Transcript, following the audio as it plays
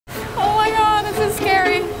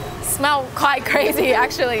smell quite crazy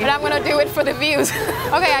actually, but I'm gonna do it for the views.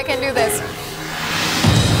 Okay, I can do this.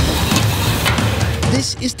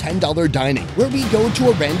 This is $10 dining, where we go to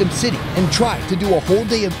a random city and try to do a whole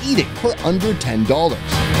day of eating for under $10.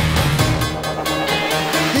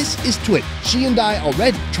 This is Twit. She and I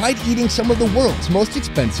already tried eating some of the world's most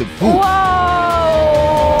expensive food. Whoa!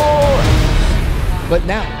 But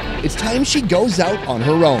now, it's time she goes out on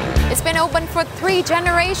her own. It's been open for 3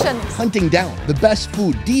 generations. Hunting down the best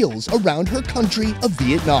food deals around her country of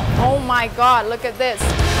Vietnam. Oh my God, look at this.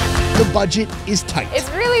 The budget is tight. It's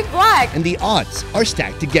really black. And the odds are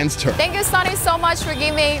stacked against her. Thank you, Sonny, so much for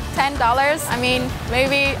giving me $10. I mean,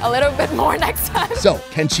 maybe a little bit more next time. So,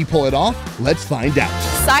 can she pull it off? Let's find out.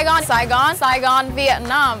 Saigon,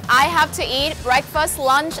 Vietnam. I have to eat breakfast,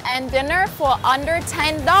 lunch, and dinner for under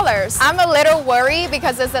 $10. I'm a little worried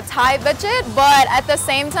because it's a Thai budget, but at the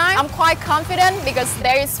same time, I'm quite confident because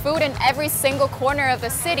there is food in every single corner of the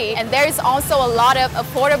city, and there is also a lot of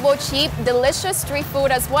affordable, cheap, delicious street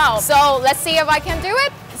food as well. So let's see if I can do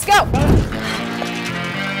it. Let's go.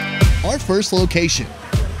 Our first location,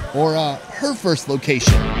 or her first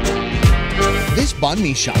location, this Banh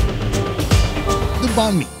Mi shop. The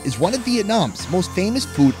Banh Mi is one of Vietnam's most famous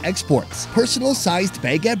food exports. Personal-sized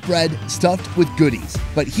baguette bread stuffed with goodies.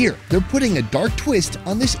 But here, they're putting a dark twist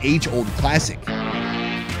on this age-old classic.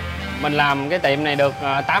 Mình làm cái tiệm này được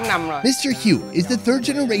 8 năm rồi. Mr. Hugh is the 3rd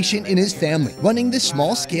generation in his family running this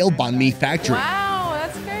small-scale Banh Mi factory. Wow,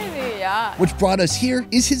 that's crazy, yeah. What brought us here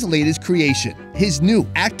is his latest creation, his new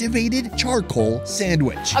activated charcoal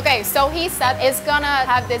sandwich. Okay, so he said it's gonna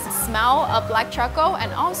have this smell of black charcoal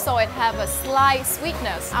and also it have a slight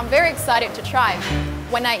sweetness. I'm very excited to try.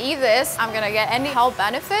 When I eat this, I'm gonna get any health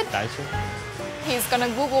benefit. He's gonna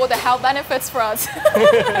Google the health benefits for us.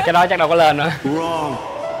 Cái đó chắc đâu có lên nữa.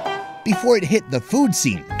 Before it hit the food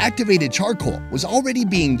scene, activated charcoal was already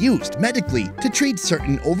being used medically to treat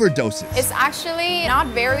certain overdoses. It's actually not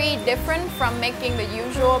very different from making the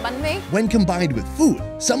usual banh mi. When combined with food,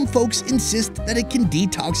 some folks insist that it can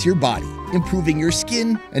detox your body, improving your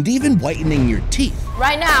skin, and even whitening your teeth.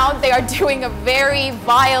 Right now, they are doing a very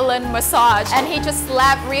violent massage, and he just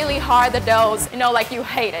slapped really hard the doughs, you know, like you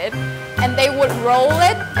hate it. And they would roll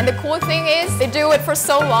it, and the cool thing is they do it for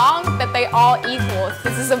so long that they all equal.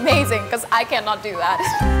 This is amazing, because I cannot do that.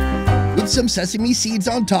 With some sesame seeds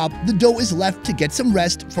on top, the dough is left to get some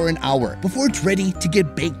rest for an hour before it's ready to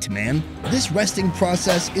get baked, man. This resting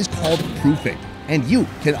process is called proofing, and you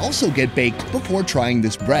can also get baked before trying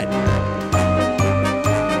this bread.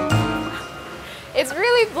 It's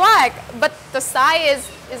really black, but the size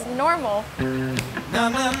is normal.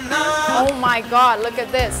 Oh my God, look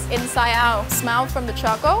at this. Inside out, smell from the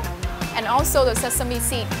charcoal and also the sesame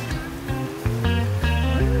seed.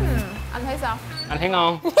 Anh thấy sao? Anh thấy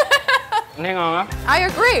ngon. Anh thấy ngon á. I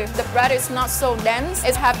agree. The bread is not so dense.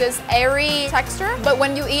 It have this airy texture, but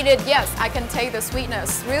when you eat it, yes, I can take the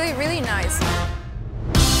sweetness. Really, really nice.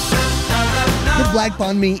 The black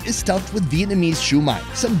banh mi is stuffed with Vietnamese shumai,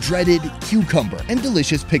 some dreaded cucumber, and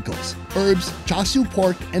delicious pickles, herbs, char siu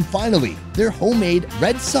pork, and finally, their homemade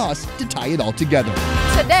red sauce to tie it all together.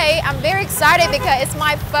 Today, I'm very excited because it's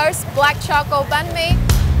my first black charcoal banh mi.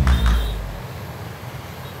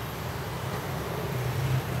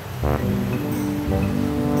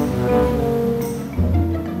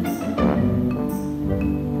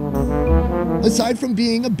 Aside from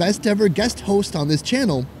being a best ever guest host on this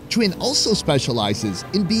channel, Nhuận also specializes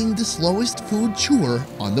in being the slowest food chewer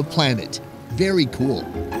on the planet. Very cool.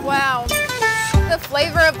 Wow. The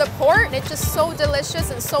flavor of the pork, it's just so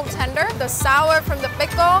delicious and so tender. The sour from the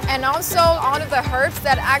pickle and also all of the herbs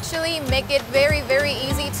that actually make it very, very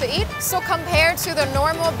easy to eat. So compared to the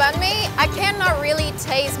normal banh mi, I cannot really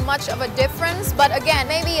taste much of a difference. But again,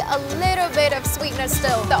 maybe a little bit of sweetness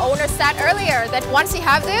still. The owner said earlier that once you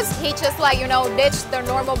have this, he just like, you know, ditched the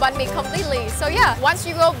normal banh mi completely. So yeah, once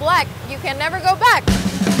you go black, you can never go back.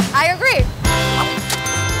 I agree.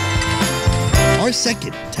 Our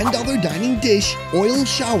second $10 dining dish, oil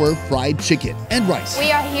shower fried chicken and rice.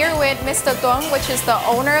 We are here with Mr. Tuấn, which is the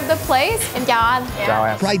owner of the place. Em chào anh. Chào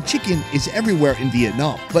em. Fried chicken is everywhere in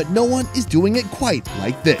Vietnam, but no one is doing it quite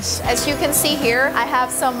like this. As you can see here, I have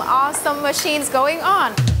some awesome machines going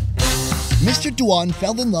on. Mr. Duan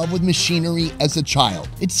fell in love with machinery as a child.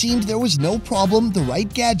 It seemed there was no problem the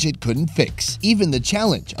right gadget couldn't fix. Even the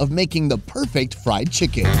challenge of making the perfect fried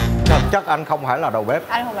chicken. Chắc anh không phải là đầu bếp,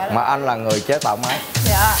 Anh không phải là... mà anh là người chế tạo máy.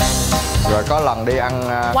 Yeah. Rồi có lần đi ăn...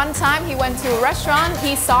 One time he went to a restaurant,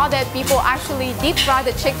 he saw that people actually deep fry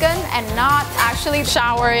the chicken and not actually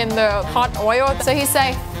shower in the hot oil. So he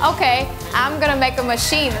said, okay, I'm gonna make a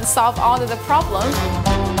machine and solve all of the problems.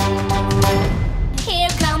 Here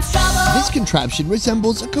comes trouble. contraption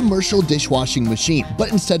resembles a commercial dishwashing machine,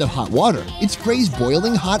 but instead of hot water, it sprays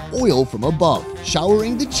boiling hot oil from above,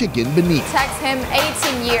 showering the chicken beneath. It takes him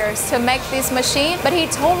 18 years to make this machine, but he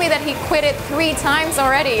told me that he quit it 3 times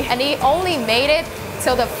already, and he only made it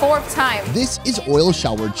till the 4th time. This is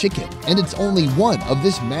oil-showered chicken, and it's only one of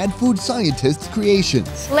this mad food scientist's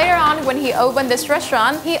creations. Later on, when he opened this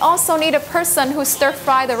restaurant, he also needed a person who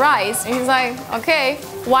stir-fry the rice. And he's like, okay,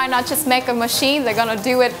 why not just make a machine that's gonna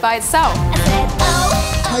do it by itself?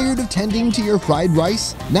 Tired of tending to your fried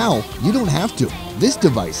rice? Now, you don't have to. This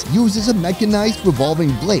device uses a mechanized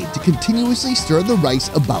revolving blade to continuously stir the rice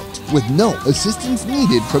about, with no assistance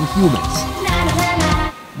needed from humans.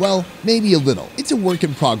 Well, maybe a little. It's a work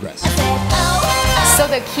in progress. So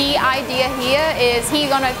the key idea here is he's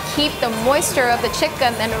gonna keep the moisture of the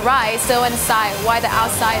chicken and the rice still inside while the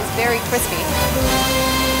outside is very crispy.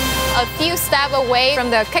 A few steps away from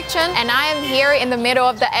the kitchen, and I am here in the middle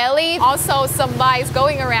of the alley. Also some bikes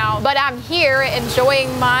going around, but I'm here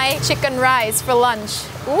enjoying my chicken rice for lunch.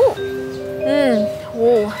 Ooh.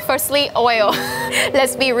 Ooh. Firstly, oil.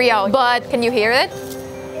 Let's be real. But can you hear it?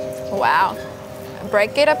 Wow.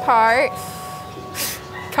 Break it apart.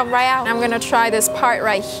 Come right out. I'm gonna try this part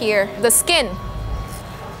right here. The skin.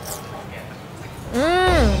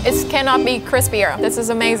 It cannot be crispier. This is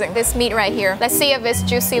amazing. This meat right here. Let's see if it's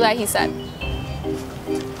juicy like he said.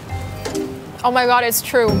 Oh my god, it's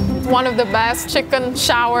true. One of the best chicken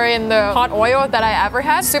shower in the hot oil that I ever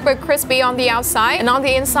had. Super crispy on the outside, and on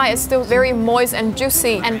the inside it's still very moist and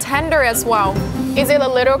juicy and tender as well. Is it a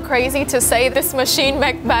little crazy to say this machine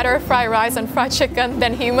makes better fried rice and fried chicken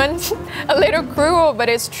than humans? A little cruel, but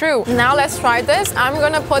it's true. Now let's try this. I'm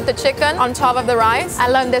gonna put the chicken on top of the rice. I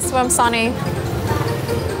learned this from Sunny.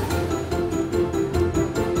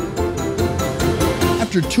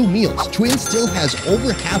 After 2 meals, Twin still has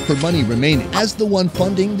over half her money remaining. As the one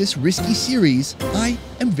funding this risky series, I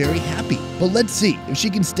am very happy. But let's see if she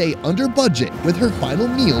can stay under budget with her final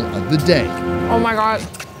meal of the day. Oh my god.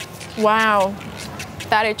 Wow.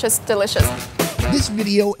 That is just delicious. This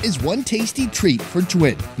video is one tasty treat for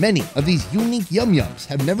Twin. Many of these unique yum-yums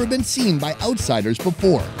have never been seen by outsiders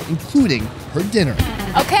before, including her dinner.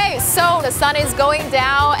 Okay, so the sun is going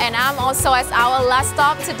down and I'm also at our last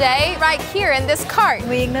stop today, right here in this cart.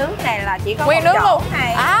 Nguyên nướng này là chỉ có Nguyên một nướng chỗ luôn.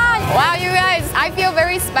 này. Wow, you guys, I feel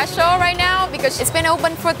very special right now because it's been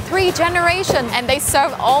open for 3 generations and they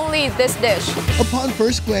serve only this dish. Upon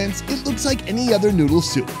first glance, it looks like any other noodle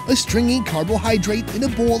soup, a stringy carbohydrate in a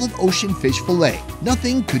bowl of ocean fish fillet.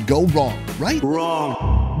 Nothing could go wrong, right?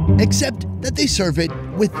 Wrong. Except that they serve it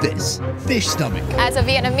with this, fish stomach. As a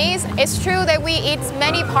Vietnamese, it's true that we eat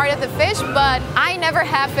many parts of the fish, but I never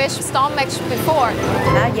had fish stomach before.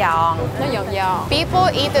 Nó giòn. Nó giòn giòn. People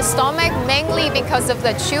eat the stomach mainly because of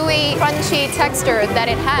the chewy, crunchy texture that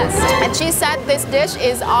it has. And she said this dish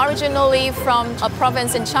is originally from a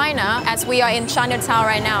province in China, as we are in Chinatown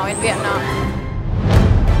right now in Vietnam.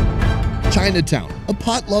 Chinatown, a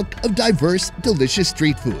potluck of diverse, delicious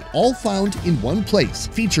street food, all found in one place,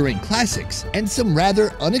 featuring classics and some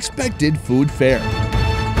rather unexpected food fare.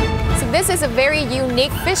 So this is a very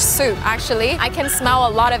unique fish soup, actually. I can smell a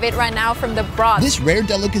lot of it right now from the broth. This rare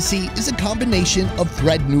delicacy is a combination of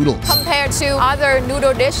thread noodles. Compared to other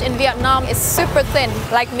noodle dish in Vietnam, it's super thin,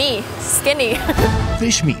 like me, skinny.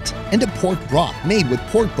 Fish meat and a pork broth made with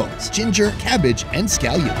pork bones, ginger, cabbage, and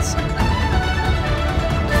scallions.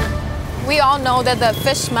 We all know that the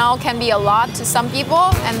fish smell can be a lot to some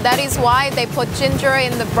people, and that is why they put ginger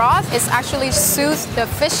in the broth. It's actually soothes the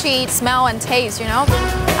fishy smell and taste, you know?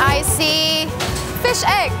 I see fish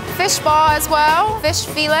egg, fish ball as well, fish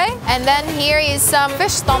fillet, and then here is some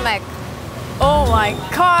fish stomach. Oh my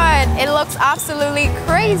god, it looks absolutely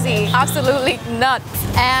crazy, absolutely nuts.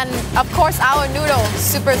 And of course our noodle,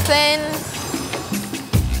 super thin.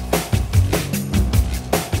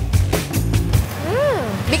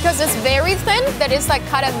 Because it's very thin, that it's like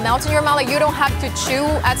kind of melt in your mouth, like you don't have to chew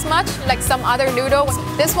as much like some other noodles.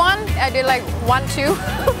 This one, I did like 1 chew.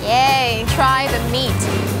 Yay! Try the meat.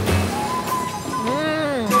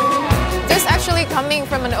 This actually coming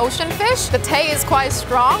from an ocean fish. The taste is quite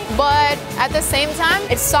strong, but at the same time,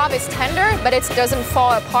 it's soft, it's tender, but it doesn't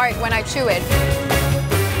fall apart when I chew it.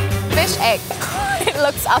 Fish egg. It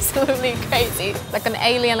looks absolutely crazy. Like an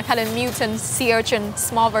alien, kind of mutant sea urchin,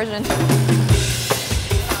 small version.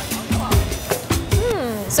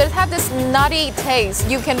 So it has this nutty taste.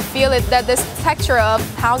 You can feel it, that this texture of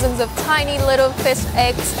thousands of tiny little fish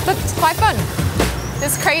eggs. But it's quite fun.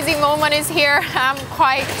 This crazy moment is here. I'm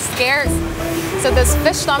quite scared. So this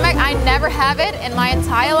fish stomach, I never have it in my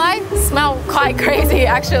entire life. It smells quite crazy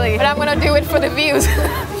actually, but I'm gonna do it for the views.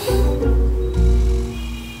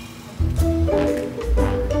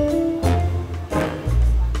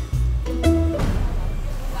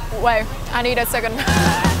 I need a second.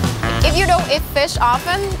 If you don't eat fish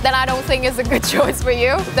often, then I don't think it's a good choice for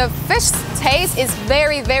you. The fish taste is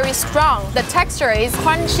very, very strong. The texture is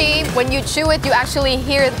crunchy. When you chew it, you actually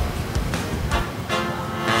hear.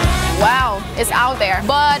 Wow, it's out there.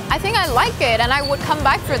 But I think I like it and I would come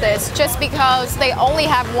back for this just because they only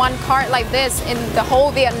have one cart like this in the whole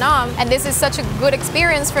Vietnam. And this is such a good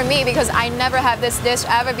experience for me because I never had this dish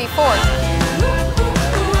ever before.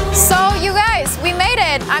 So you guys, we made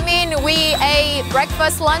it. I mean, we ate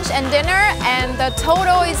breakfast, lunch, and dinner, and the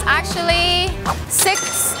total is actually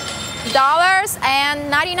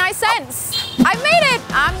 $6.99. I made it!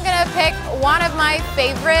 I'm gonna pick one of my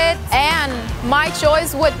favorites, and my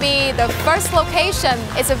choice would be the first location.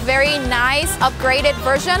 It's a very nice, upgraded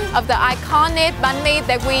version of the iconic banh mi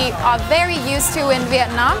that we are very used to in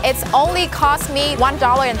Vietnam. It's only cost me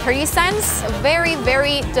 $1.30. A very,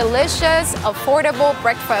 very delicious, affordable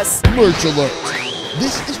breakfast. Merch alert!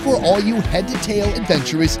 This is for all you head-to-tail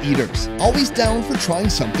adventurous eaters. Always down for trying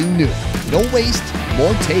something new. No waste,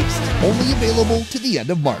 more taste. Only available to the end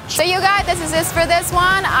of March. So you guys, this is it for this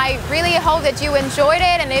one. I really hope that you enjoyed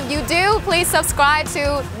it. And if you do, please subscribe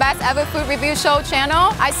to Best Ever Food Review Show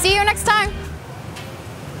channel. I see you next time.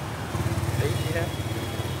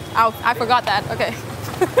 Oh, I forgot that. Okay.